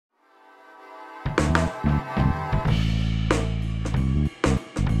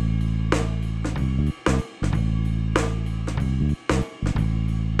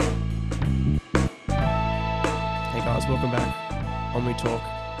Talk,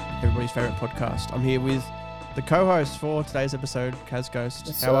 everybody's favourite podcast. I'm here with the co-host for today's episode, Kaz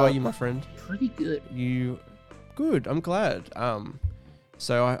Ghost. How are you, my friend? Pretty good. You good? I'm glad.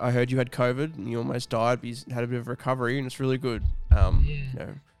 So I heard you had COVID and you almost died, but you had a bit of recovery, and it's really good. You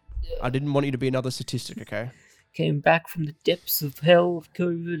know, I didn't want you to be another statistic, okay? Came back from the depths of hell of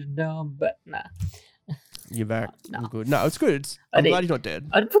COVID, and now I'm back. Nah. You're back. No. I'm good. No, it's good. I'm glad you're not dead.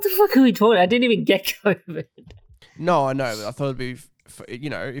 What the fuck are we talking? I didn't even get COVID. No, I know, but I thought it'd be,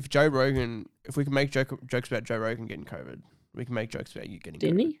 if Joe Rogan, if we can make jokes about Joe Rogan getting COVID, we can make jokes about you getting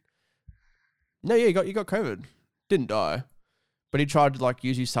Didn't COVID. he? No, yeah, you got COVID. Didn't die. But he tried to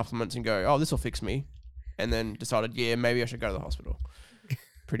use his supplements and go, oh, this will fix me. And then decided, yeah, maybe I should go to the hospital.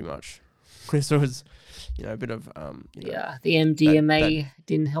 Pretty much. So it was, a bit of, Yeah, the MDMA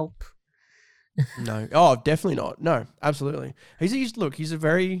didn't help. No. Oh, definitely not. No, absolutely. He's a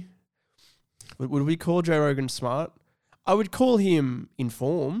very, would we call Joe Rogan smart? I would call him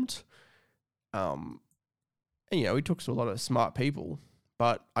informed. And, he talks to a lot of smart people.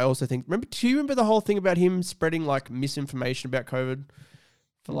 But I also think, do you remember the whole thing about him spreading misinformation about COVID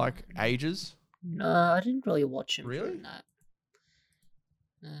for ages? No, I didn't really watch him Really? doing that.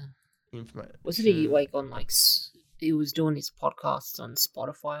 No. Wasn't he on he was doing his podcasts on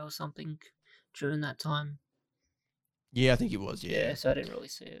Spotify or something during that time? Yeah, I think he was, yeah. So I didn't really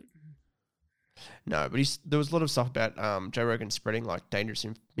see it. No, but there was a lot of stuff about Joe Rogan spreading dangerous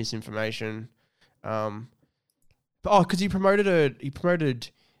misinformation. Because he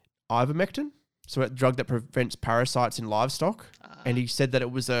promoted ivermectin, so a drug that prevents parasites in livestock, and he said that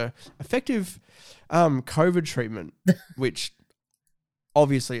it was a effective COVID treatment, which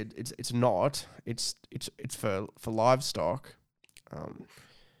obviously it's not. It's for livestock.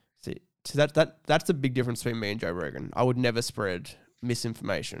 So that's the big difference between me and Joe Rogan. I would never spread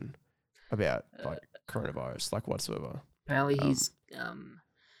misinformation about coronavirus whatsoever. Apparently, his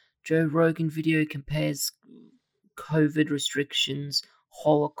Joe Rogan video compares COVID restrictions.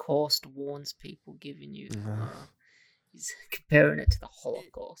 Holocaust warns people, giving you. He's comparing it to the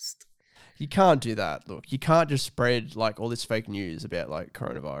Holocaust. You can't do that. Look, you can't just spread all this fake news about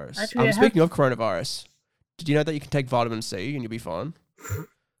coronavirus. Actually, speaking of coronavirus, did you know that you can take vitamin C and you'll be fine?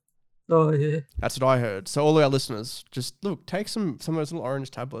 Oh yeah, that's what I heard. So all of our listeners, just take some of those little orange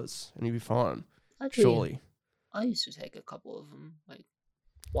tablets and you'll be fine. Actually, surely. I used to take a couple of them,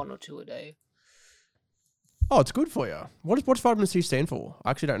 1 or 2 a day. Oh, it's good for you. What's vitamin C stand for?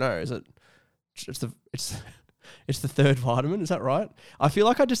 I actually don't know. Is it? It's the third vitamin. Is that right? I feel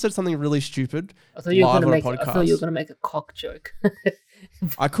like I just said something really stupid. I thought you were going to I thought you were going to make a cock joke.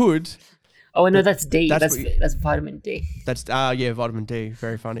 I could. Oh no, that's D. That's vitamin D. That's vitamin D.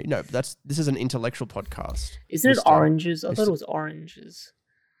 Very funny. No, but this is an intellectual podcast. Isn't it oranges? I thought it was oranges.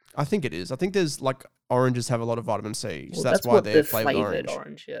 I think it is. I think there's oranges have a lot of vitamin C, so well, that's why they're flavored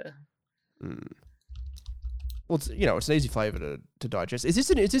orange. Yeah. Well, it's an easy flavor to digest. Is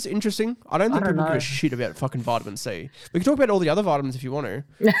this interesting? I don't think people give a shit about fucking vitamin C. We can talk about all the other vitamins if you want to.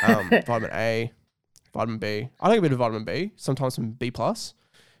 Vitamin A, vitamin B. I take a bit of vitamin B. Sometimes some B+.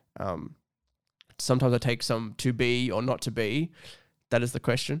 Sometimes I take some to be or not to be. That is the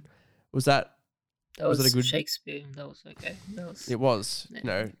question. Was that was it a good Shakespeare? That was okay. It was.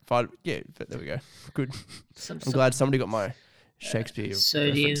 Yeah. But there we go. Good. I'm glad somebody got my Shakespeare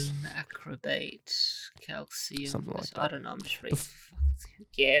sodium, reference. acrobate, calcium. Something like that. I don't know. I'm just reading. Who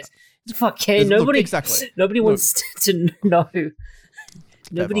cares? Fuck care. Nobody wants to know.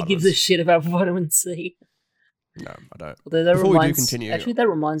 Nobody gives a shit about vitamin C. No, I don't. Although Before we do continue, actually, that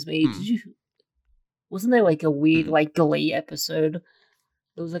reminds me. Wasn't there a weird Glee episode?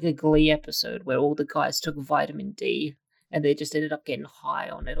 There was a Glee episode where all the guys took vitamin D and they just ended up getting high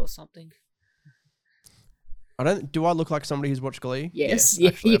on it or something. Do I look like somebody who's watched Glee? Yes.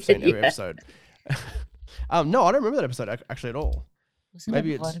 Actually, I've seen every episode. No, I don't remember that episode actually at all.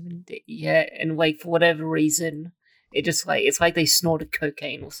 Maybe it's vitamin D. Yeah, and for whatever reason, it just it's like they snorted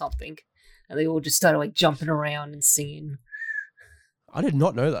cocaine or something, and they all just started jumping around and singing. I did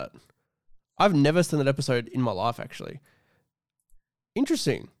not know that. I've never seen that episode in my life, actually.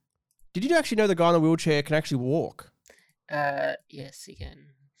 Interesting. Did you actually know the guy in the wheelchair can actually walk? Yes, he can.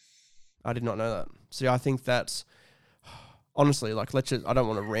 I did not know that. See, I think that's honestly let's just. I don't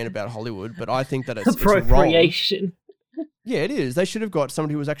want to rant about Hollywood, but I think that it's appropriation. Wrong. Yeah, it is. They should have got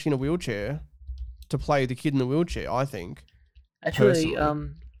somebody who was actually in a wheelchair to play the kid in the wheelchair. I think. Actually,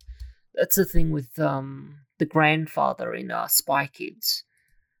 that's the thing with the grandfather in Spy Kids,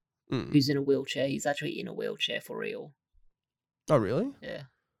 who's in a wheelchair. He's actually in a wheelchair for real. Oh, really? Yeah.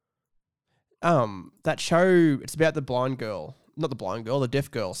 That show, it's about the blind girl. Not the blind girl, the deaf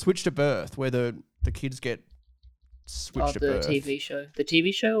girl. Switched at Birth, where the kids get switched at the birth. TV show. The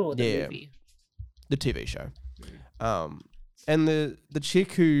TV show or the Yeah. movie? The TV show. And the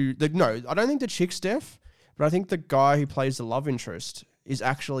chick who no, I don't think the chick's deaf, but I think the guy who plays the love interest is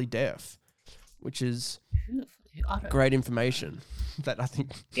actually deaf, which is I don't great information that I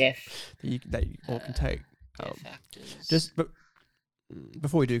think Deaf. that you all can take. Deaf actors. But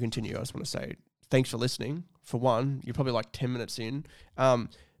before we do continue, I just want to say thanks for listening. For one, you're probably like 10 minutes in.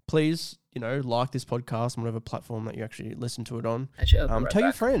 Please, like this podcast on whatever platform that you actually listen to it on. Actually, I'll be right tell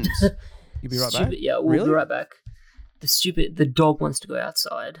your back. friends. You'll be right back. Yeah, we'll Really? be right back. The dog wants to go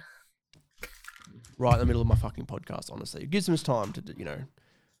outside. Right in the middle of my fucking podcast, honestly. It gives them time to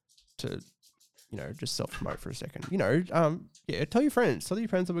just self-promote for a second. Tell your friends. Tell your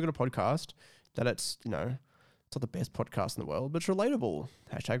friends that we've got a podcast, that it's not the best podcast in the world, but it's relatable.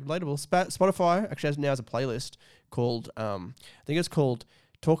 #relatable. Spotify actually now has a playlist called, I think it's called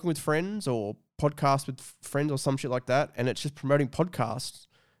Talking with Friends or Podcast with Friends or some shit like that. And it's just promoting podcasts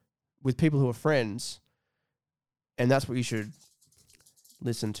with people who are friends. And that's what you should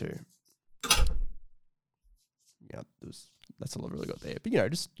listen to. Yeah, that's all I've really got there. But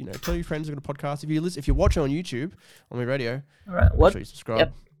tell your friends we've got a podcast. If you're watching on YouTube, on my radio, All right, make sure you subscribe.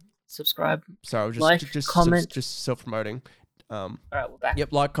 Yep. Subscribe. So just Like, comment. just self-promoting. All right, we're back.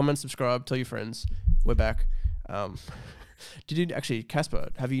 Yep, like, comment, subscribe, tell your friends. We're back. Did you actually, Casper?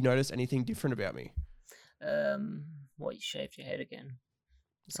 Have you noticed anything different about me? You shaved your head again?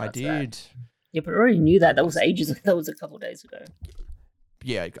 I Besides did. that. Yeah, but I already knew that. That was ages ago. That was a couple of days ago.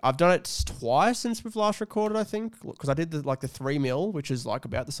 Yeah, I've done it twice since we've last recorded, I think, because I did the 3 mil, which is like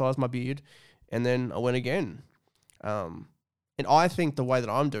about the size of my beard, and then I went again. And I think the way that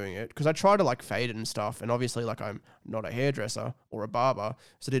I'm doing it, because I try to fade it and stuff, and obviously I'm not a hairdresser or a barber,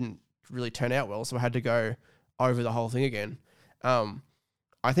 so it didn't really turn out well, so I had to go over the whole thing again.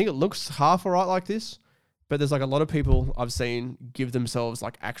 I think it looks half alright like this, but there's a lot of people I've seen give themselves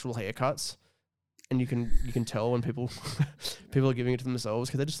actual haircuts, and you can tell when people are giving it to themselves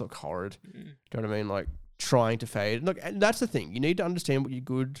because they just look horrid. Do you know what I mean? Trying to fade. Look, and that's the thing. You need to understand you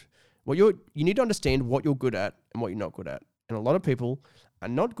need to understand what you're good at and what you're not good at. And a lot of people are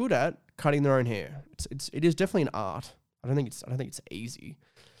not good at cutting their own hair. It is definitely an art. I don't think it's easy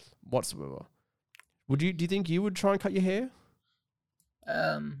whatsoever. Do you think you would try and cut your hair?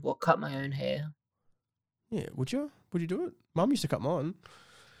 Cut my own hair? Yeah, would you? Would you do it? Mum used to cut mine.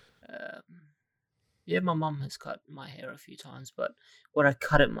 Yeah, my mum has cut my hair a few times, but would I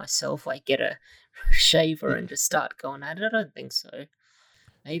cut it myself? Get a shaver and just start going at it? I don't think so.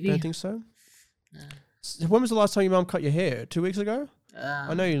 Maybe. Don't think so? No. So when was the last time your mum cut your hair? 2 weeks ago?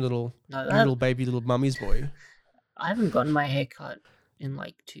 I know you little mummy's boy. I haven't gotten my hair cut in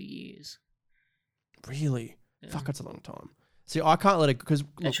 2 years. Really? Yeah. Fuck, that's a long time. See, I can't let it, because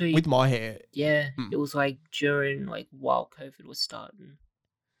with my hair... Yeah, it was during while COVID was starting.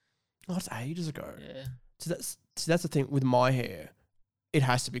 Oh, it's ages ago. Yeah. So that's the thing with my hair. It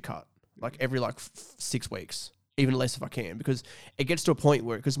has to be cut every 6 weeks, even less if I can, because it gets to a point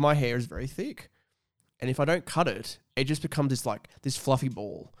where, because my hair is very thick, and if I don't cut it, it just becomes this fluffy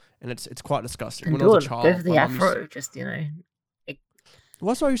ball, and it's quite disgusting. And when I was a child, go for the my mum afro, used Well,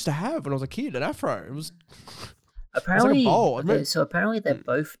 that's what I used to have when I was a kid, an afro. It was apparently, a bowl. so apparently they're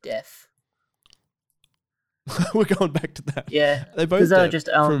both deaf. We're going back to that. Yeah, They both they were deaf just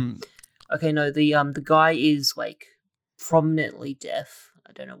from... Okay, no, the guy is prominently deaf.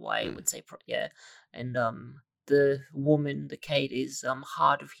 I don't know why it would say and the woman, the Kate, is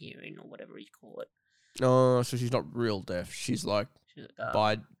hard of hearing or whatever you call it. Oh, so she's not real deaf. She's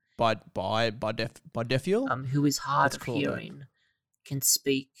bideaf. Who is hard Let's of call that. hearing, can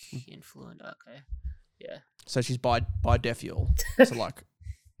speak in fluent. Okay, yeah. So she's bideafial. So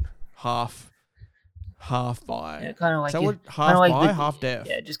half bi. Yeah, kind of So your, half kinda bi, half deaf.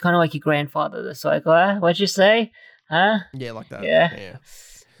 Yeah, just kind of like your grandfather. That's what'd you say? Huh? Yeah, like that. Yeah.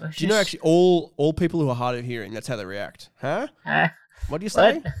 Do you know actually all people who are hard of hearing, that's how they react? Huh? What do you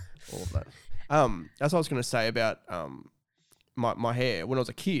say? What? All of that. That's what I was going to say about my hair when I was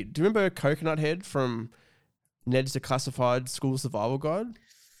a kid. Do you remember Coconut Head from Ned's Declassified School Survival Guide?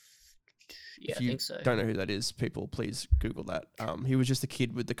 Yeah, If you I think so. don't know who that is, people, please Google that. He was just a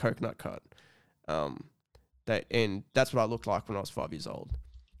kid with the coconut cut. And that's what I looked like when I was 5 years old.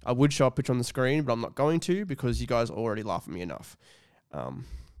 I would show a picture on the screen, but I'm not going to because you guys already laugh at me enough.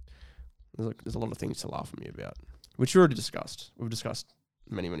 There's a lot of things to laugh at me about, which we already discussed. We've discussed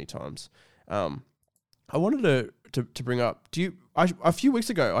many, many times. I wanted to bring up. A few weeks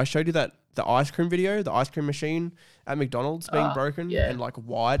ago, I showed you the ice cream video, the ice cream machine at McDonald's being broken, yeah. and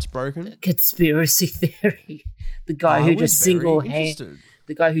why it's broken. Conspiracy theory. The guy who just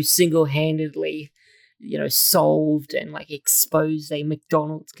the guy who single-handedly solved and like exposed a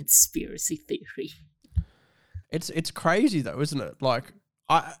McDonald's conspiracy theory. It's crazy though, isn't it? Like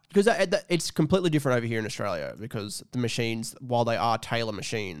because it's completely different over here in Australia because the machines, while they are Taylor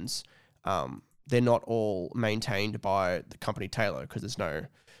machines, they're not all maintained by the company Taylor because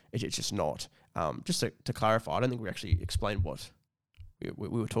it's just not. Just to clarify, I don't think we actually explained what we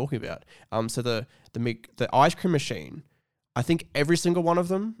were talking about. So the ice cream machine, I think every single one of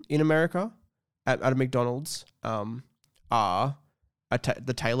them in America at a McDonald's are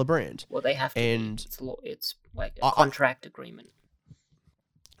the Taylor brand. Well, they have to. And it's like a contract agreement.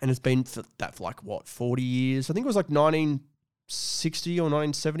 And it's been for like what 40 years? I think it was like 1960 or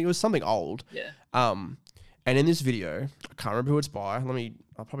 1970. It was something old. Yeah. And in this video, I can't remember who it's by. I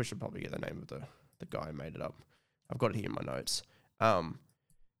probably should get the name of the guy who made it up. I've got it here in my notes.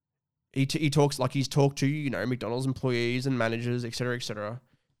 He talks like he's talked to McDonald's employees and managers, etc., etc.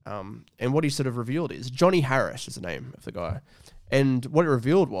 And what he sort of revealed is Johnny Harris is the name of the guy, and what it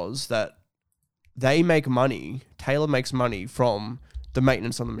revealed was that they make money. Taylor makes money from the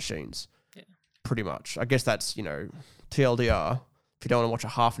maintenance on the machines. Yeah. Pretty much. I guess that's TLDR. If you don't want to watch a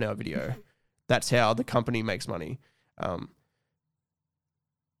half-an-hour video, that's how the company makes money.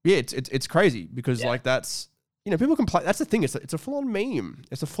 It's crazy because like that's. People complain. That's the thing. It's a full-on meme.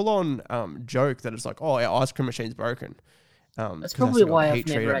 It's a full-on joke that it's like, oh, our ice cream machine's broken. That's probably why I've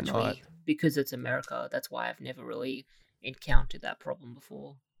never actually, because it's America, that's why I've never really encountered that problem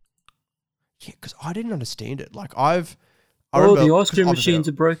before. Yeah, because I didn't understand it. Like, the ice cream machines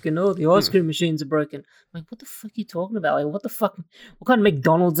are broken. Oh, the ice cream machines are broken. I'm like, what the fuck are you talking about? Like, what kind of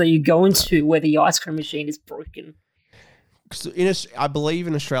McDonald's are you going to where the ice cream machine is broken? I believe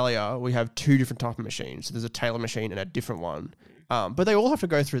in Australia we have two different type of machines. So there's a Taylor machine and a different one, but they all have to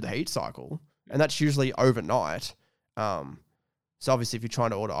go through the heat cycle, and that's usually overnight. So obviously, if you're trying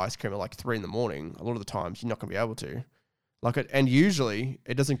to order ice cream at like 3 a.m, a lot of the times you're not going to be able to. And usually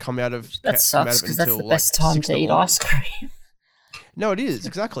it doesn't come out of. That sucks because that's the best time to eat ice cream. No, it is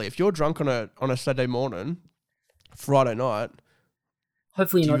exactly. If you're drunk on a Saturday morning, Friday night.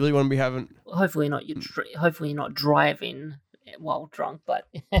 Hopefully, you really want to be having. Hopefully not. Hopefully you're not driving while drunk. But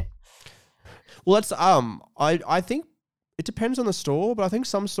well, that's I think it depends on the store, but I think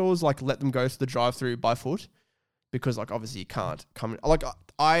some stores like let them go through the drive-through by foot because like obviously you can't come in. Like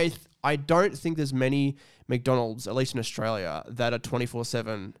I don't think there's many McDonald's, at least in Australia, that are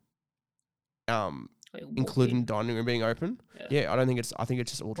 24/7. Including dining room being open. Yeah, I think it's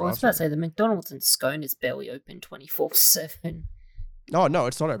just all drive-through. I was about to say the McDonald's in Scone is barely open 24/7. Oh, no,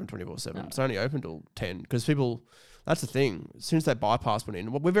 it's not open 24/7. No. It's only open till 10 because people. That's the thing. As soon as that bypass went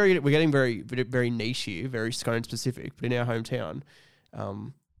in, we're getting very, very niche here, very Scone specific. But in our hometown,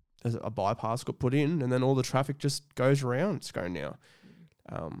 a bypass got put in, and then all the traffic just goes around Scone now.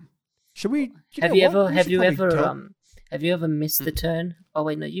 Should we? Have you ever missed the turn? Oh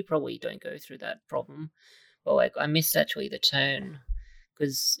wait, no, you probably don't go through that problem. But like, I missed actually the turn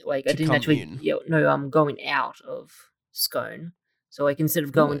because like I didn't actually. I'm going out of Scone. So like instead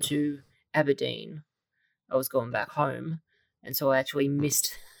of going to Aberdeen, I was going back home, and so I actually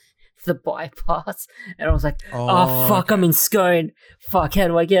missed the bypass, and I was like, "Oh fuck, okay. I'm in Scone. Fuck, how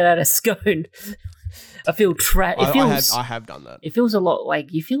do I get out of Scone?" I feel trapped. I have done that. It feels a lot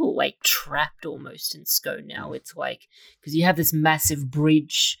like you feel like trapped almost in Scone now. It's like because you have this massive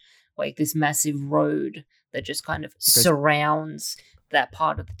bridge, like this massive road that just kind of surrounds that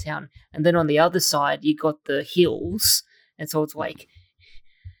part of the town, and then on the other side you got the hills. And so it's like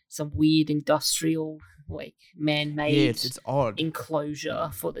some weird industrial, like man-made it's odd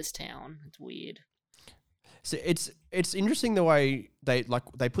enclosure for this town. It's weird. So it's interesting the way they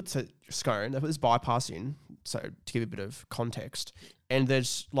put Scone, they put this bypass in, so to give a bit of context. And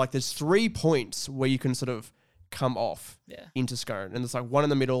there's 3 points where you can sort of come off into Scone. And there's like one in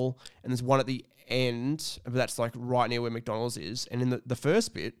the middle and there's one at the end, but that's like right near where McDonald's is. And in the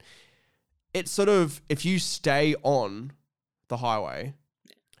first bit, it's sort of if you stay on the highway,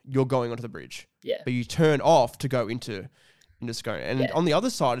 you're going onto the bridge. Yeah. But you turn off to go into Scone. And on the other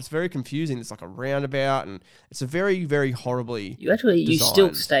side, it's very confusing. It's like a roundabout, and it's a very, very horribly You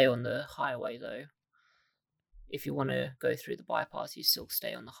still stay on the highway, though. If you want to go through the bypass, you still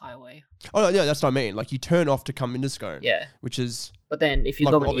stay on the highway. Oh, no, that's what I mean. Like, you turn off to come into Scone. Yeah. Which is... But then, if you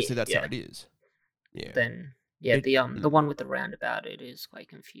like, go... obviously, that's how it is. Yeah. Then, the one with the roundabout, it is quite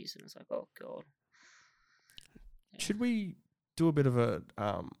confusing. It's like, oh, God. Yeah. Should we do a bit of an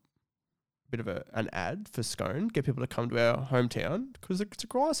ad for Scone, get people to come to our hometown because it's a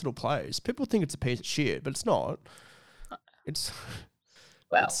nice little place. People think it's a piece of shit, but it's not. It's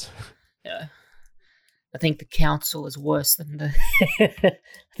I think the council is worse than the. I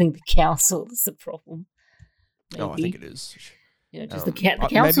think the council is the problem. Maybe. Oh, I think it is. You know, just the maybe I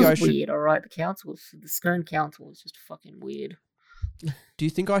council's should- weird, alright? The Scone Council is just fucking weird. Do you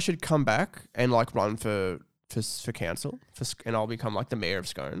think I should come back and like run for council and I'll become like the mayor of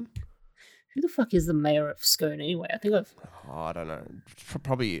Scone? Who the fuck is the mayor of Scone anyway? I think Oh, I don't know.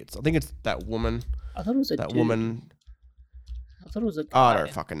 Probably I think it's that woman. I thought it was a That dude. woman. I thought it was a Oh, guy. I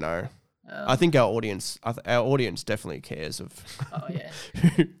don't fucking know. I Um, think our audience definitely cares of. Oh yeah,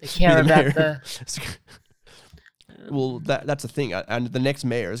 they they care about the. Well, that's the thing, and the next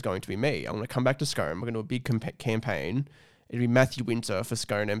mayor is going to be me. I'm going to come back to Scone. We're going to do a big campaign. It'll be Matthew Winter for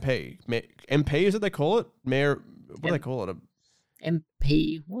Scone MP. MP is what they call it? Mayor? What do they call it?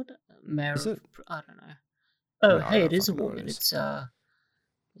 MP. What mayor? Is it? I don't know. Oh, No, I hey, don't it is a fucking know what woman. it is. It's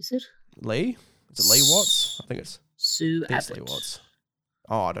is it Lee? Is it Lee Watts? I think it's Sue Lee Abbott? Watts.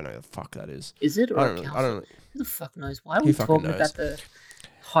 Oh, I don't know the fuck that is. Is it or I a don't know. council? I don't know. Who the fuck knows? Why are Who we fucking talking knows? about the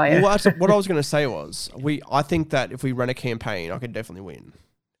higher? Well, what I was going to say was, I think that if we ran a campaign, I could definitely win,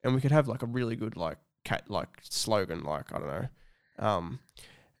 and we could have like a really good like slogan, like I don't know,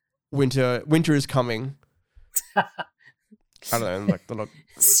 winter is coming. I don't know, like the look.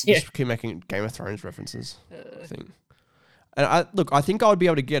 Yeah. Just keep making Game of Thrones references. I think, and I think I would be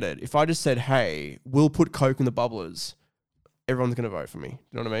able to get it if I just said, "Hey, we'll put Coke in the bubblers." Everyone's going to vote for me. You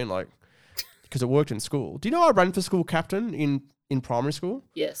know what I mean? Like, because it worked in school. Do you know I ran for school captain in primary school?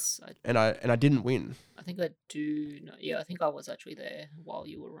 Yes, And I didn't win. I think I do. Know. Yeah, I think I was actually there while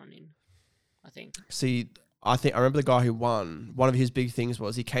you were running. I think. See, I remember the guy who won. One of his big things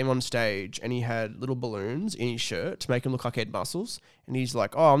was he came on stage and he had little balloons in his shirt to make him look like Ed Muscles. And he's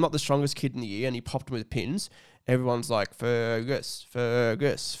like, "Oh, I'm not the strongest kid in the year," and he popped them with pins. Everyone's like, "Fergus,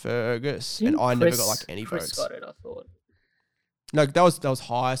 Fergus, Fergus," Didn't and I never Chris- got like any Chris votes. got it. I thought. No, that was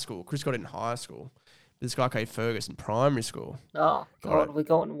high school. Chris got it in high school. This guy came Fergus in primary school. Oh Got god, it. we're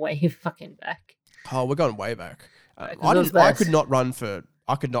going way fucking back. Oh, we're going way back. Right, 'cause it was I bad. could not run for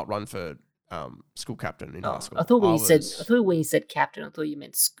school captain in high school. I thought when was- you said captain, I thought you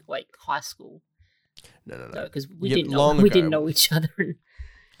meant like high school. No. No, because we Yeah, didn't know long we ago. didn't know each other. And,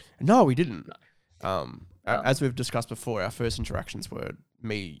 No, we didn't. Um, As we've discussed before, our first interactions were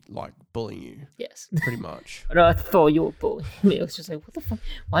me like bullying you, yes. pretty much. No, I thought you were bullying me. I was just like, what the fuck?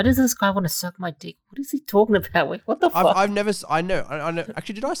 Why does this guy want to suck my dick? What is he talking about? Like, what the fuck? I've never. I know.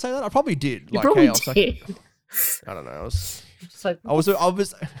 Actually, did I say that? I probably did. you Like, probably hey, I was like, did. I don't know. I was. Just like, I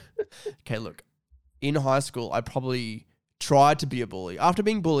was. Okay, look. In high school, I probably tried to be a bully. After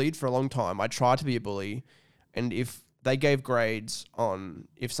being bullied for a long time, I tried to be a bully, and if they gave grades on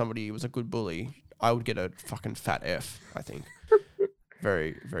if somebody was a good bully, I would get a fucking fat F. I think.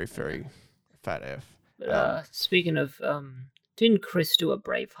 Very, very, very fat F. But speaking of, didn't Chris do a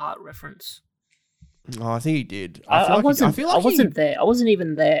Braveheart reference? Oh, I think he did. I wasn't. I I wasn't there. I wasn't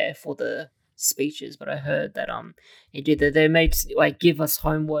even there for the speeches, but I heard that he did that. They made like give us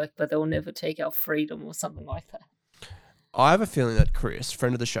homework, but they'll never take our freedom or something like that. I have a feeling that Chris,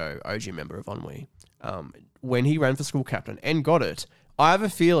 friend of the show, OG member of Ennui, when he ran for school captain and got it, I have a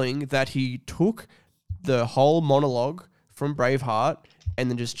feeling that he took the whole monologue from Braveheart and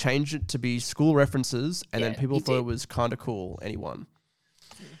then just changed it to be school references, and then Yeah, people he thought it did. was kind of cool, and he won.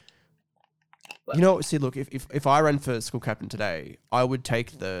 Well- You know, see, look, if I ran for school captain today, I would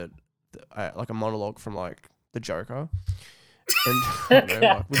take the like a monologue from like the Joker, and I don't know,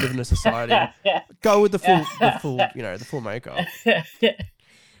 like, we live in a society. Go with the full, the full makeup.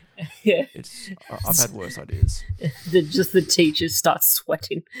 Yeah, I've had worse ideas. just the teachers start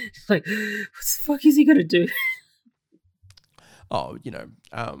sweating. Like, what the fuck is he gonna do? Oh, no,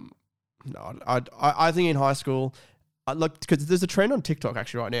 I think in high school, because there's a trend on TikTok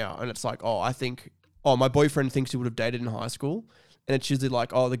actually right now, and it's like, my boyfriend thinks he would have dated in high school, and it's usually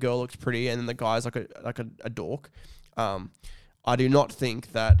like, oh, the girl looks pretty, and then the guy's like a dork. I do not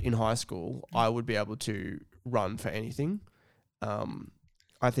think that in high school I would be able to run for anything.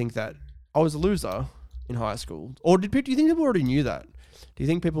 I think that I was a loser in high school. Or do you think people already knew that? Do you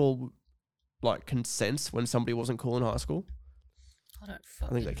think people like can sense when somebody wasn't cool in high school? I don't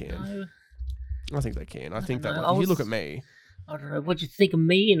fucking think they can. know. I think they can. I think that know. like, if you look was- at me, I don't know. What'd you think of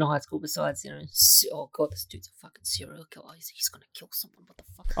me in high school? Besides, oh god, this dude's a fucking serial killer. He's gonna kill someone. What the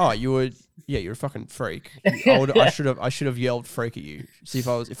fuck? oh, you're a fucking freak. I should have yelled freak at you. See, if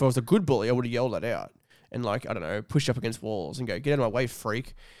I was a good bully, I would have yelled that out and like, I don't know, push up against walls and go, get out of my way,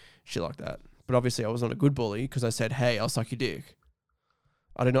 freak, shit like that. But obviously, I was not a good bully because I said, hey, I'll suck your dick.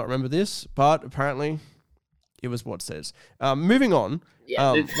 I do not remember this, but apparently, it was what it says. Moving on.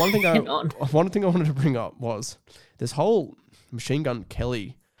 Yeah, One thing I moving on. wanted to bring up was this whole Machine Gun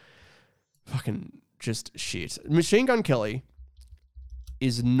Kelly fucking just shit. Machine Gun Kelly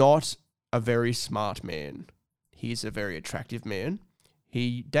is not a very smart man. he's a very attractive man.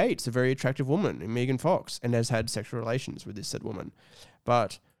 He dates a very attractive woman in Megan Fox and has had sexual relations with this said woman.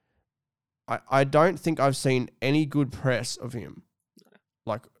 But I don't think I've seen any good press of him.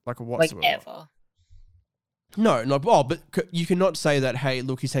 Like whatsoever. Like ever. No, but you cannot say that, hey,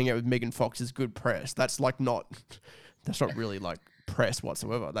 look, he's hanging out with Megan Fox is good press. That's not really like press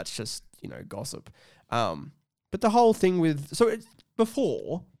whatsoever. That's just, gossip. But the whole thing with, so it's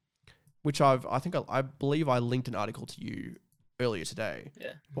before, which I believe I linked an article to you earlier today.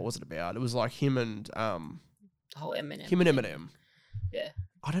 Yeah. What was it about? It was like him and Eminem. Him and Eminem. Yeah.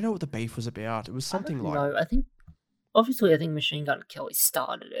 I don't know what the beef was about. It was something like. No, I think Machine Gun Kelly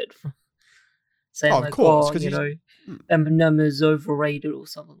started it. Saying of course, because Eminem is overrated or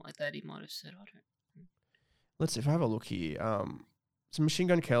something like that. He might have said, I don't. Let's see if I have a look here. So Machine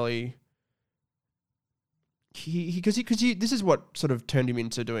Gun Kelly. Because this is what sort of turned him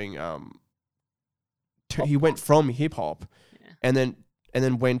into doing. He went from hip hop, and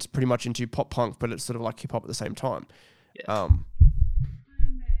then went pretty much into pop punk, but it's sort of like hip hop at the same time. Yeah.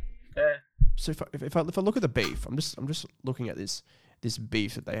 So if I look at the beef, I'm just looking at this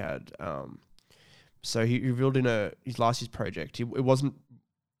beef that they had. So he revealed in his last year's project,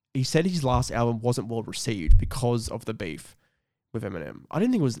 he said his last album wasn't well received because of the beef with Eminem. I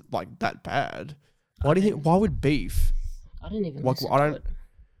didn't think it was like that bad. Why do you think? Why would beef? I didn't even. Listen to it.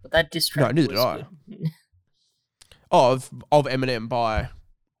 But that diss track. No, neither did I. Of Eminem by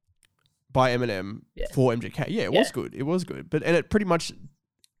Eminem for MGK. Yeah, it was good. It was good, and it pretty much.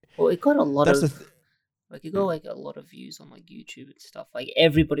 Well, it got a lot of it got like a lot of views on like YouTube and stuff. Like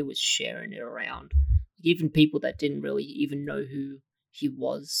everybody was sharing it around. Even people that didn't really even know who he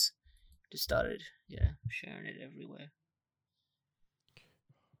was just started, sharing it everywhere.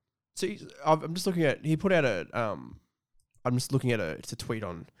 So I'm just looking at. He put out I'm just looking at it's a tweet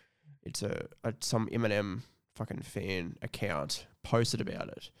on. It's some Eminem fucking fan account posted about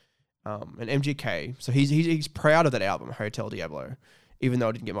it. And MGK. So he's proud of that album, Hotel Diablo, even though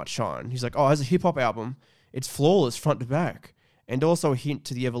it didn't get much shine. He's like, as a hip hop album, it's flawless front to back, and also a hint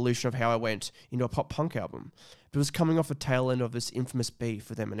to the evolution of how I went into a pop punk album. But it was coming off the tail end of this infamous beef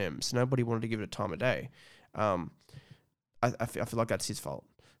with Eminem, so nobody wanted to give it a time of day. I feel like that's his fault.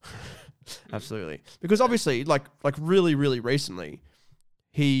 Absolutely. Because obviously, like really, really recently,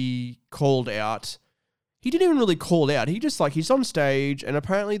 he called out. He didn't even really call out. He just he's on stage, and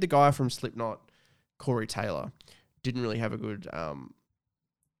apparently the guy from Slipknot, Corey Taylor, didn't really have a good, a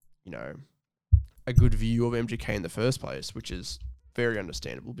good view of MGK in the first place, which is very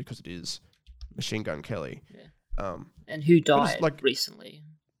understandable because it is Machine Gun Kelly. Yeah. And who died recently?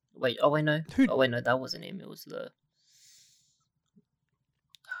 Wait, no, that wasn't him. It was the.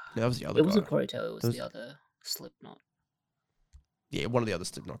 No, that was the other guy. It wasn't Corey Taylor. It was the other Slipknot. Yeah, one of the other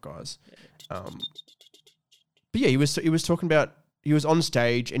Slipknot guys. Yeah. But yeah, he was talking about, he was on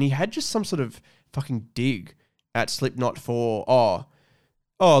stage and he had just some sort of fucking dig at Slipknot for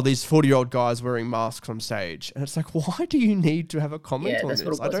these 40-year-old guys wearing masks on stage, and it's like, why do you need to have a comment on this?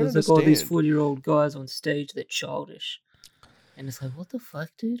 What I don't understand. Like, all these 40-year-old guys on stage, they're childish, and it's like, what the fuck,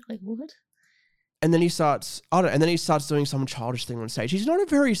 dude? Like, what? And then he starts, doing some childish thing on stage. He's not a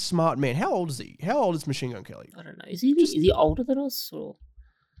very smart man. How old is he? How old is Machine Gun Kelly? I don't know. Is he older than us, or?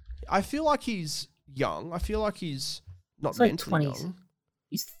 I feel like he's young. I feel like he's not mentally young.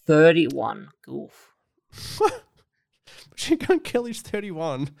 He's 31. Goof. Machine Gun Kelly's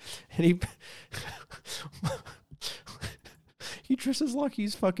 31, and he dresses like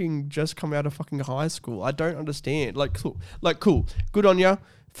he's fucking just come out of fucking high school. I don't understand. Cool. Good on you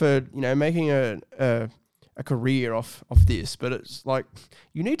for making a career off this, but it's like,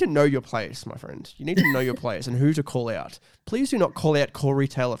 you need to know your place, my friend. You need to know your place and who to call out. Please do not call out Corey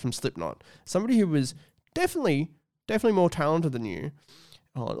Taylor from Slipknot, somebody who was definitely more talented than you.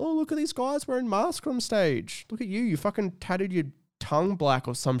 Oh, look at these guys wearing masks on stage. Look at you. You fucking tattooed your tongue black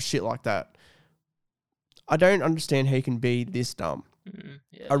or some shit like that. I don't understand how you can be this dumb.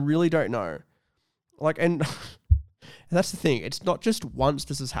 Yeah. I really don't know. And that's the thing. It's not just once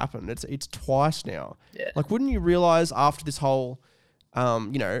this has happened. It's twice now. Yeah. Wouldn't you realize after this whole,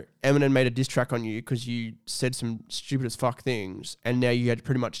 Eminem made a diss track on you because you said some stupid as fuck things, and now you had to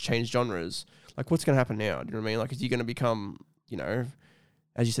pretty much change genres. What's going to happen now? Do you know what I mean? Is he going to become,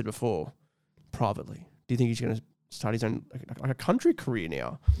 as you said before, privately? Do you think he's going to start his own a country career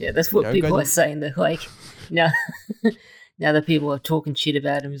now? Yeah, that's what people are saying. They're like, now that people are talking shit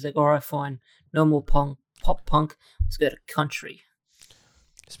about him, he's like, all right, fine, no more pop punk. Let's go to country.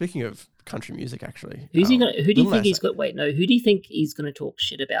 Speaking of country music, actually, who do you think he's got? Wait, no, who do you think he's going to talk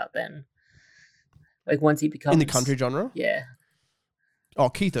shit about then? Once he becomes in the country genre? Yeah. Oh,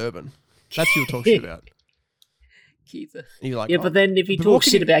 Keith Urban. That's who he'll talk shit about. Keith. You're like, Yeah, oh. but then if you But talk what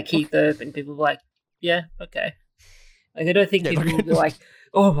can shit you- about Keith Urban, people are like, yeah, okay. Like, I don't think Yeah, people like- will be like,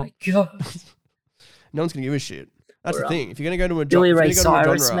 oh my god. No one's gonna give a shit. That's Or, the thing. If you're gonna go to a Billy if Ray you're gonna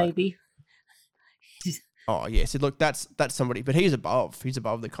go to a Cyrus, genre, maybe. oh yeah, see, look, that's somebody, but he's above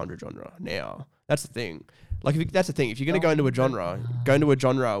the contra genre now. That's the thing. Like, that's the thing. If you're gonna go into a genre, go into a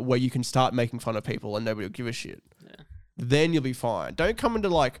genre where you can start making fun of people and nobody will give a shit. Yeah. Then you'll be fine. Don't come into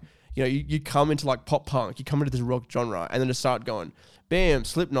like, you know, you come into like pop punk, you come into this rock genre, and then just start going, bam,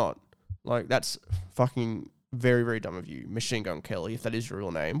 Slipknot. Like, that's fucking very, very dumb of you, Machine Gun Kelly, if that is your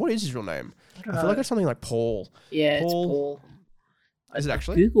real name. What is his real name? I feel like it's something like Paul. Yeah, it's Paul. Paul. Is it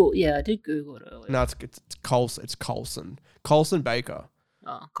actually? Google? Yeah, I did Google it earlier. No, it's Colson. It's Colson. Colson Baker.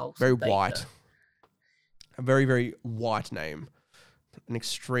 Oh, Colson Very Baker. white. A very, very white name. An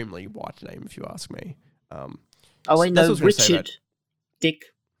extremely white name, if you ask me. Oh, that's wait, no, what I was gonna say Richard. Dick.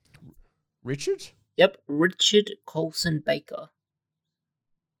 Richard? Yep, Richard Colson Baker.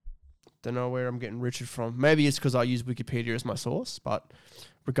 Don't know where I'm getting Richard from. Maybe it's because I use Wikipedia as my source, but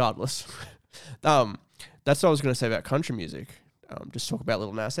regardless. That's what I was going to say about country music. Just talk about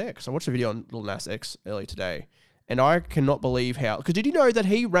Lil Nas X. I watched a video on Lil Nas X earlier today, and I cannot believe how... Because did you know that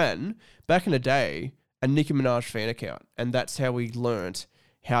he ran, back in the day, a Nicki Minaj fan account, and that's how we learnt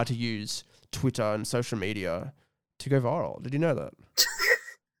how to use Twitter and social media to go viral. Did you know that?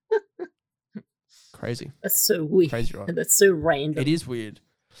 Crazy. That's so weird. Crazy, right? That's so random. It is weird.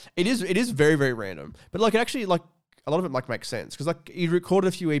 It is very, very random. But like, it actually, like, a lot of it like makes sense because like he recorded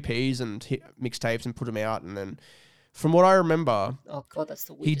a few EPs and mixtapes and put them out, and then from what I remember, Oh god, that's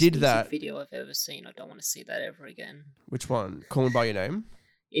the weirdest he did music that. video I've ever seen. I don't want to see that ever again. Which one? Call Me by Your Name.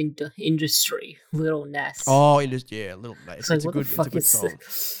 Industry, Little Nas. Oh, yeah, Little Nas. It's like, It's a what good, the fuck it's a good is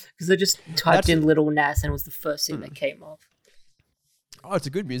song. Because I just typed That's in Little Nas and it was the first thing that came up. Oh, it's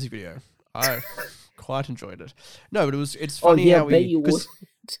a good music video. I quite enjoyed it. No, but it's Oh funny yeah, how bet he. you would.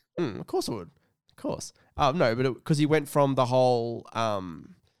 Of course I would. Of course. No, but because he went from the whole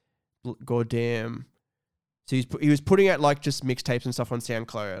goddamn. So he was putting out like just mixtapes and stuff on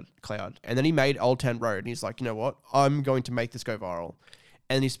SoundCloud, and then he made Old Town Road, and he's like, you know what, I'm going to make this go viral,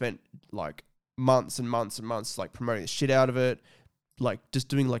 and he spent like months and months and months like promoting the shit out of it, like just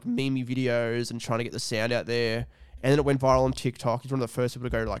doing like meme videos and trying to get the sound out there, and then it went viral on TikTok. He's one of the first people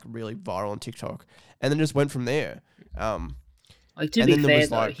to go like really viral on TikTok, and then just went from there. Like, to and be then there fair was,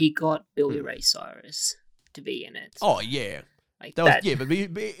 though, like- he got Billy Ray Cyrus to be in it. Oh yeah, like that was but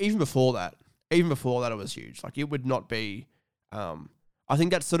even before that, it was huge. Like, it would not be. I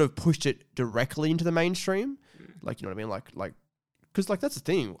think that sort of pushed it directly into the mainstream. Like, you know what I mean? Like, because like that's the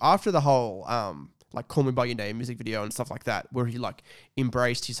thing. After the whole like Call Me by Your Name music video and stuff like that, where he like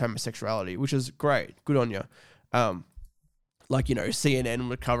embraced his homosexuality, which is great. Good on you. Like, you know, CNN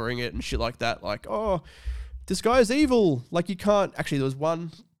were covering it and shit like that. Like, oh, this guy's evil. Like, you can't actually. There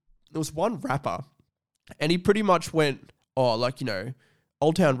was one rapper, and he pretty much went, oh, like, you know,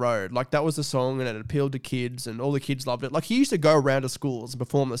 Old Town Road, like that was the song and it appealed to kids and all the kids loved it. Like, he used to go around to schools and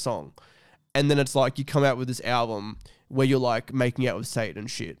perform the song. And then it's like you come out with this album where you're like making out with Satan and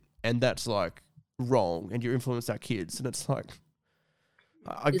shit. And that's like wrong and you influence our kids. And it's like,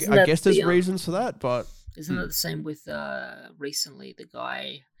 I guess there's reasons for that, but. Isn't it the same with recently the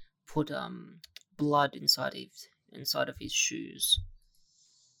guy put blood inside of his shoes?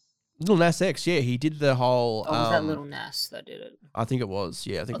 Lil Nas X, yeah, he did the whole. Oh, was that Little Nas that did it? I think it was.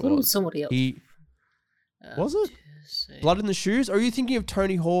 Yeah, I I think thought it was. somebody else. Was it? Blood in the Shoes? Or are you thinking of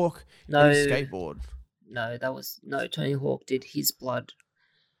Tony Hawk No, and his skateboard? no, Tony Hawk did his blood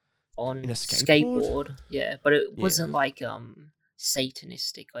on In a skateboard? skateboard. Yeah, but it Yeah. wasn't like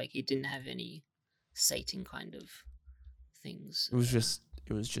satanistic. Like, it didn't have any Satan kind of things. It was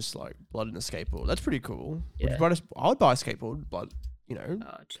just like blood in a skateboard. That's pretty cool. Yeah. I would buy a skateboard, blood. You know,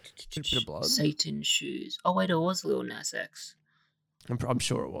 bit of blood. Satan shoes. Oh wait, it was Lil Nas X. I'm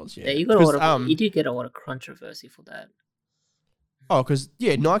sure it was. Yeah, Yeah, you got a lot 'Cause, of. You did get a lot of controversy for that. Oh, because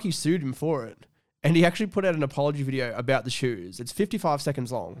Nike sued him for it, and he actually put out an apology video about the shoes. It's 55 seconds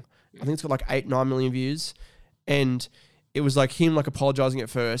long. I think it's got like 8-9 million views, and it was like him like apologizing at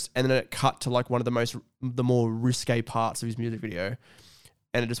first, and then it cut to like one of the more risque parts of his music video,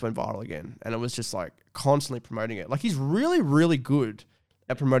 and it just went viral again. And it was just like constantly promoting it. Like, he's really, really good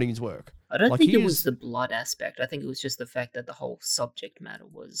at promoting his work. I don't Like, think he it was is- the blood aspect. I think it was just the fact that the whole subject matter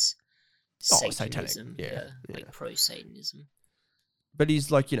was satanic. Satanism. Yeah. Like pro-Satanism. But he's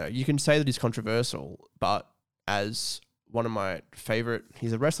like, you know, you can say that he's controversial, but as one of my favorite,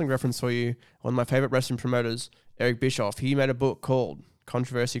 he's a wrestling reference for you, one of my favorite wrestling promoters, Eric Bischoff, he made a book called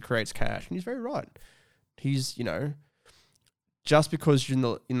Controversy Creates Cash, and he's very right. He's, you know, just because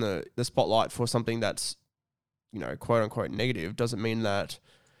you're in the spotlight for something that's quote unquote negative doesn't mean that,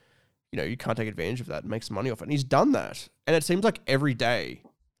 you can't take advantage of that and make some money off it. And he's done that. And it seems like every day,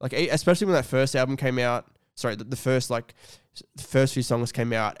 like especially when that first album came out, the first few songs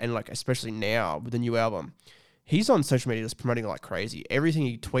came out, and like especially now with the new album, he's on social media just promoting like crazy. Everything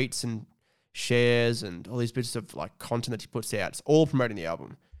he tweets and shares and all these bits of like content that he puts out, it's all promoting the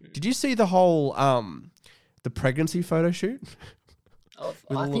album. Did you see the whole the pregnancy photo shoot?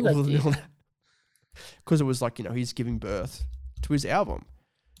 I think I did. Because it was like, he's giving birth to his album.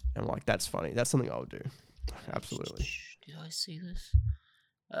 And I'm like, that's funny. That's something I would do. Absolutely. Did I see this?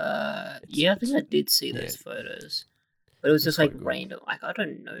 Yeah, I think I did see those photos. But it was just like random. Like, I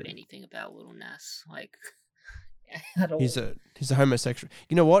don't know anything about Lil Nas. Like, at all. He's a homosexual.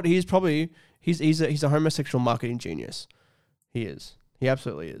 You know what? He's a homosexual marketing genius. He is. He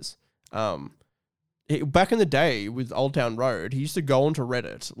absolutely is. Back in the day with Old Town Road, he used to go onto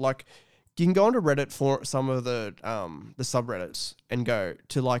Reddit. Like, you can go onto Reddit for some of the subreddits and go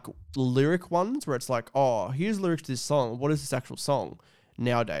to like lyric ones where it's like, oh, here's lyrics to this song. What is this actual song?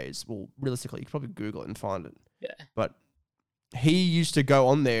 Nowadays, well, realistically, you can probably Google it and find it. Yeah. But he used to go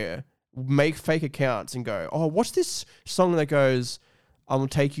on there, make fake accounts and go, oh, what's this song that goes, I'm going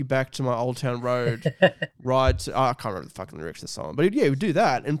to take you back to my Old Town Road, ride to, I can't remember the fucking lyrics of the song. But he would do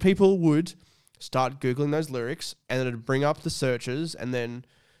that, and people would start Googling those lyrics, and then it'd bring up the searches, and then,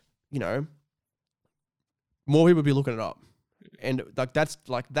 more people would be looking it up. And that's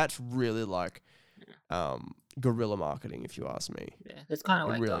really like guerrilla marketing, if you ask me. Yeah, that's kind of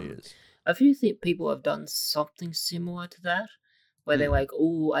like, it really is. A few people have done something similar to that, where they're like,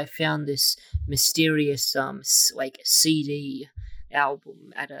 oh, I found this mysterious like CD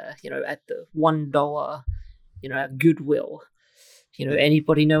album at at the $1 at Goodwill.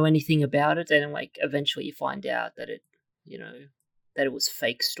 Anybody know anything about it? And like eventually you find out that it that it was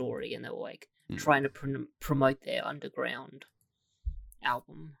fake story, and they were like trying to promote their underground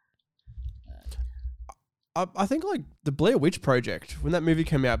album. I think like the Blair Witch Project, when that movie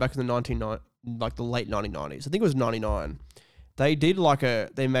came out back in the the late 1990s, I think it was 99. They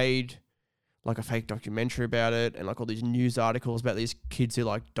made like a fake documentary about it, and like all these news articles about these kids who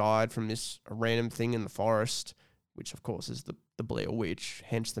like died from this random thing in the forest, which of course is the Blair Witch,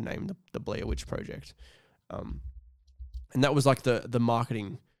 hence the name, the Blair Witch Project. And that was like the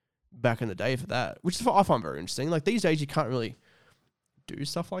marketing back in the day for that, which I find very interesting. Like these days you can't really do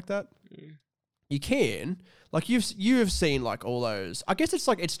stuff like that. Mm. You can, like you have seen like all those. I guess it's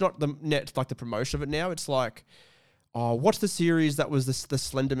like it's not the net like the promotion of it now. It's like, oh, what's the series that was the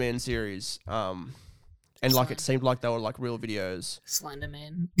Slender Man series? And like it seemed like they were like real videos. Slender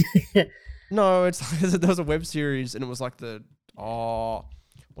Man. No, it's there was a web series, and it was like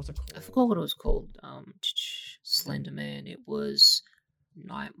what's it called? I forgot what it was called. Slender Man. It was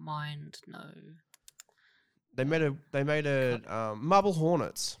Night Mind. No. They made a Marble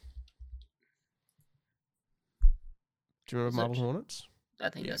Hornets. Do you remember Marble Hornets? I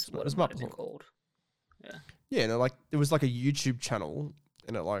think that's what it might have been called. Yeah. Yeah, no, like it was like a YouTube channel,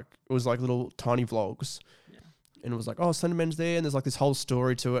 and it was like little tiny vlogs. Yeah. And it was like, oh, Slenderman's there, and there's like this whole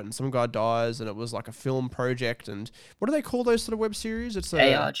story to it, and some guy dies, and it was like a film project, and what do they call those sort of web series? It's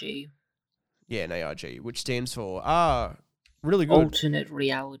ARG. Yeah, an ARG, which stands for really good alternate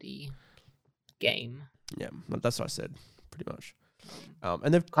reality game. Yeah, that's what I said, pretty much.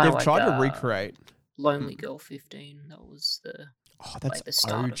 And they've tried to recreate Lonely Girl 15. That was the that's the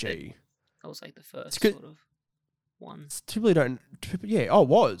start OG. Of it. That was like the first sort of one. It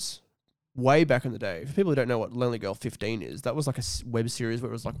was way back in the day. For people who don't know what Lonely Girl 15 is, that was like a web series where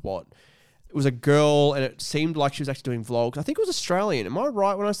it was like it was a girl, and it seemed like she was actually doing vlogs. I think it was Australian. Am I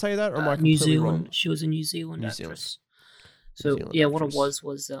right when I say that, or am I completely wrong? She was a New Zealand actress. So yeah, what it was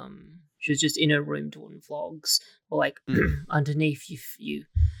she was just in her room doing vlogs. Or like underneath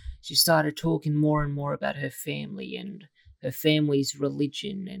she started talking more and more about her family and her family's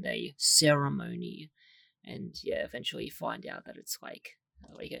religion and a ceremony, and yeah, eventually you find out that it's like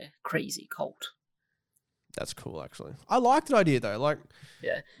a crazy cult. That's cool, actually. I like that idea though. Like,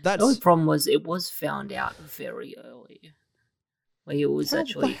 yeah, the only problem was it was found out very early. Like it was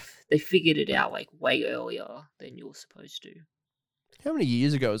they figured it out like way earlier than you were supposed to. How many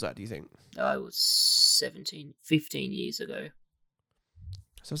years ago was that, do you think? It was 15 years ago.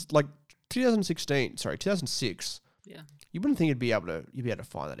 So it's like 2006. Yeah. You wouldn't think you'd be able to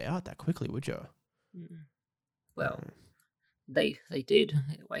find that out that quickly, would you? Well, they did.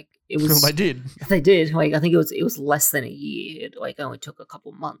 Like it was. They did. They did. Like I think it was less than a year. It like only took a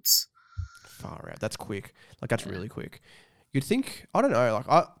couple months. Far out. That's quick. Like that's really quick. You'd think, I don't know. Like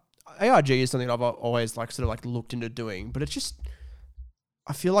ARG is something I've always like sort of like looked into doing, but it's just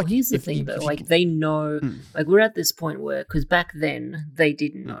I feel Well, like here's the if thing you, though, if you like can, they know, mm, like we're at this point where, because back then they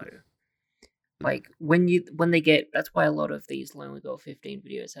didn't mm, know. mm, Like when they get, that's why a lot of these Lonely Girl 15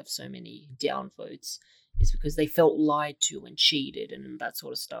 videos have so many downvotes, is because they felt lied to and cheated and that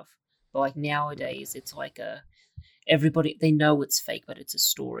sort of stuff. But like nowadays, it's like everybody, they know it's fake, but it's a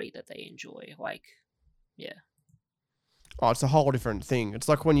story that they enjoy. Like, yeah, oh, it's a whole different thing. It's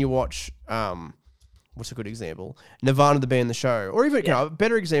like when you watch what's a good example? Nirvana the band, the show, or even yeah, a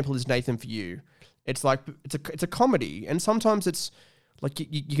better example is Nathan For You. It's like it's a comedy, and sometimes it's like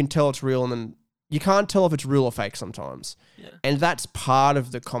you can tell it's real, and then you can't tell if it's real or fake sometimes, yeah. and that's part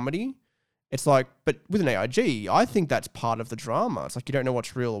of the comedy. It's like, but with an AIG, I think that's part of the drama. It's like you don't know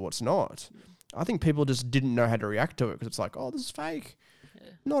what's real or what's not. I think people just didn't know how to react to it because it's like, oh, this is fake, Yeah.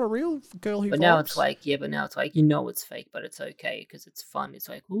 not a real girl who. But now it's like, yeah, but now it's like you know it's fake, but it's okay because it's fun. It's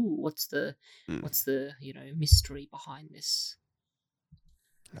like, ooh, what's the mystery behind this?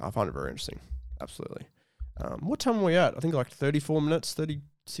 I find it very interesting. Absolutely. What time are we at? I think like 34 minutes,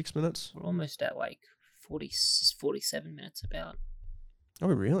 36 minutes. We're almost at like 40, 47 minutes about. Oh,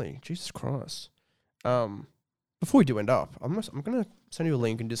 really? Jesus Christ. Before we do end up, I'm going to send you a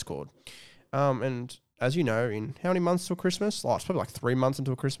link in Discord. And as you know, in how many months till Christmas? Oh, it's probably like 3 months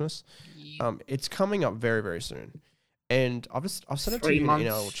until Christmas. Yeah, It's coming up very, very soon. And I've sent it to 3 you in months.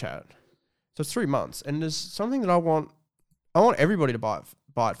 our little chat. So it's 3 months. And there's something that I want everybody to buy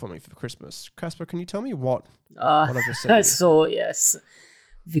it for me for Christmas. Casper, can you tell me what I've just sent I you? saw, yes,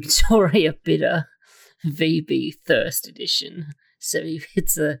 Victoria Bitter VB Thirst Edition. So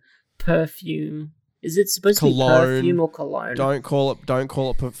it's a perfume. Is it supposed to be perfume or cologne? Don't call it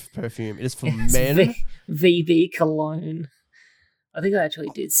perfume. It is for It's men. VB cologne. I think I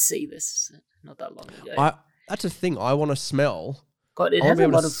actually did see this not that long ago. That's a thing I want to smell. God, it I want has to be a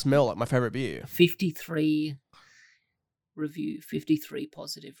able lot to of smell like my favorite beer. 53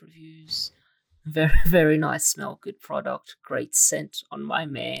 positive reviews. Very, very nice smell, good product, great scent on my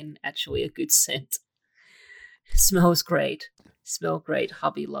man. Actually, a good scent. Smells great. Smell great.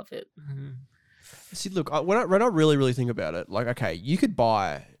 Hubby love it. See, look, when I really, really think about it, like, okay, you could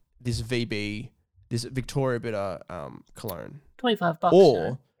buy this this Victoria Bitter cologne, $25.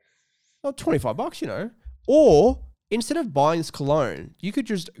 or not $25, or instead of buying this cologne, you could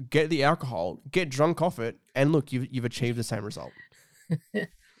just get the alcohol, get drunk off it, and look, you've achieved the same result. You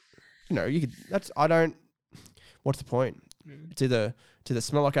could. What's the point? It's either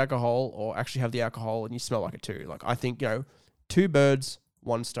smell like alcohol or actually have the alcohol and you smell like it too. Like I think 2 birds,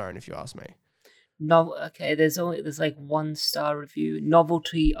 1 stone, if you ask me. No, okay. There's like 1-star review.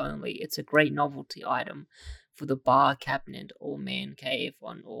 Novelty only. It's a great novelty item for the bar cabinet or man cave.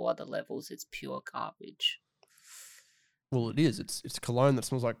 On all other levels, it's pure garbage. Well, it is. It's cologne that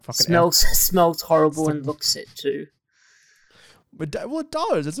smells like fucking Smells horrible and looks it too. But it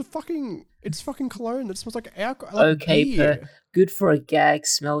does. It's fucking cologne that smells like alcohol. Like Okay, beer. good for a gag.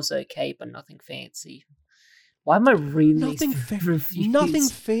 Smells okay, but nothing fancy. Why am I reading these reviews? Nothing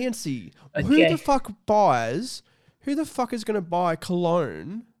fancy. Okay. Who the fuck is going to buy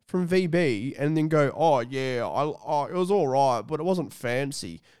cologne from VB and then go, oh yeah, it was all right, but it wasn't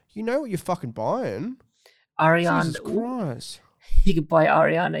fancy. You know what you're fucking buying. Ariana. Jesus Christ. You could buy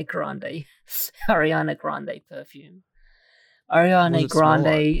Ariana Grande. Ariana Grande perfume. Ariana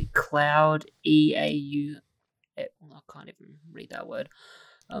Grande like? Cloud EAU. I can't even read that word.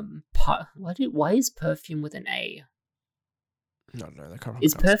 Why is perfume with an A? No, they can't.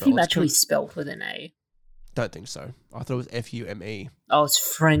 Is perfume actually spelled with an A? Don't think so. I thought it was FUME. Oh, it's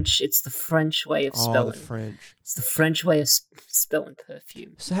French. It's the French way of spelling. Oh, the French. It's the French way of spelling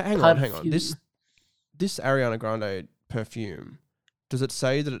perfume. So hang on. This Ariana Grande perfume, does it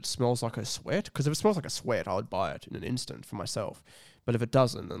say that it smells like a sweat? Because if it smells like a sweat, I would buy it in an instant for myself. But if it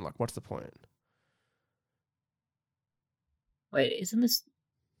doesn't, then like, what's the point? Wait, isn't this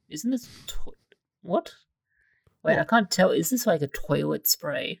what? Wait, I can't tell. Is this like a toilet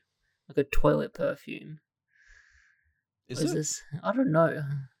spray, like a toilet perfume? Is this? I don't know.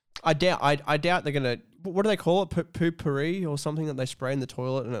 I doubt they're gonna. What do they call it? Poo-pourri or something that they spray in the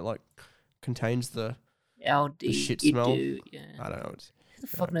toilet and it like contains the shit smell. Yeah. I don't know. The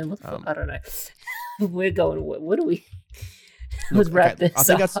fuck no, what the fuck? I don't know. We're going. What do we? Let's wrap this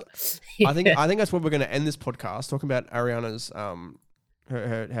up. I think that's where we're going to end this podcast talking about Ariana's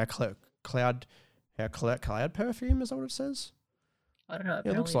her cloud perfume. Is that what it says? I don't know.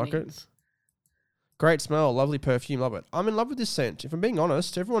 Yeah, it looks like it. Great smell, lovely perfume, love it. I'm in love with this scent. If I'm being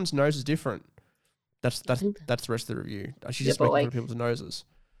honest, everyone's nose is different. That's the rest of the review. She's just making fun of people's noses.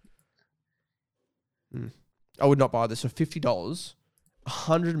 I would not buy this for $50.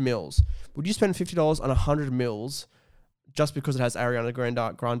 100 mils. Would you spend $50 on 100 mils just because it has Ariana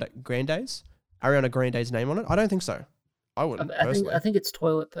Grande's name on it? I don't think so. I wouldn't personally. I think it's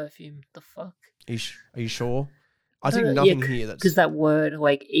toilet perfume. The fuck? Are you sure? I think nothing here that's because that word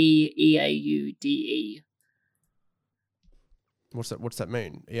like EAUDE. What's that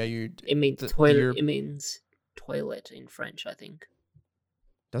mean? EAU. It means toilet. It means toilet in French, I think.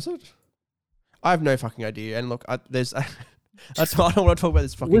 Does it? I have no fucking idea. And look, that's why I don't want to talk about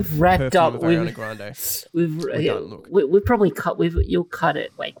this fucking. We've wrapped up with Ariana Grande. We've probably cut. You'll cut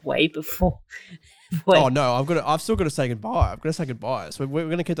it like way before. Oh no, I've still got to say goodbye. I've got to say goodbye. So we're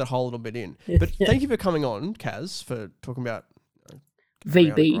going to keep that whole little bit in. But thank you for coming on, Kaz, for talking about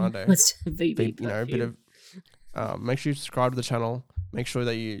VB. What's VB? You know, a bit of. Make sure you subscribe to the channel. Make sure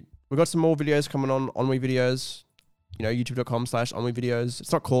that we've got some more videos coming on We Videos. You know, youtube.com/OnWeVideos.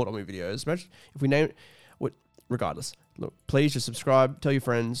 It's not called On We Videos. Imagine if we name it. Regardless, look, please just subscribe. Tell your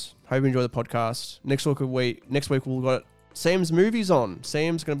friends. Hope you enjoy the podcast. Next week we've got Sam's movies on.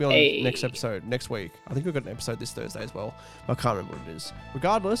 Sam's going to be on next episode next week. I think we've got an episode this Thursday as well. I can't remember what it is.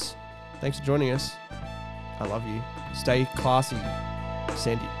 Regardless, thanks for joining us. I love you. Stay classy,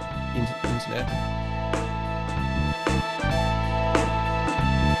 Sandy Internet.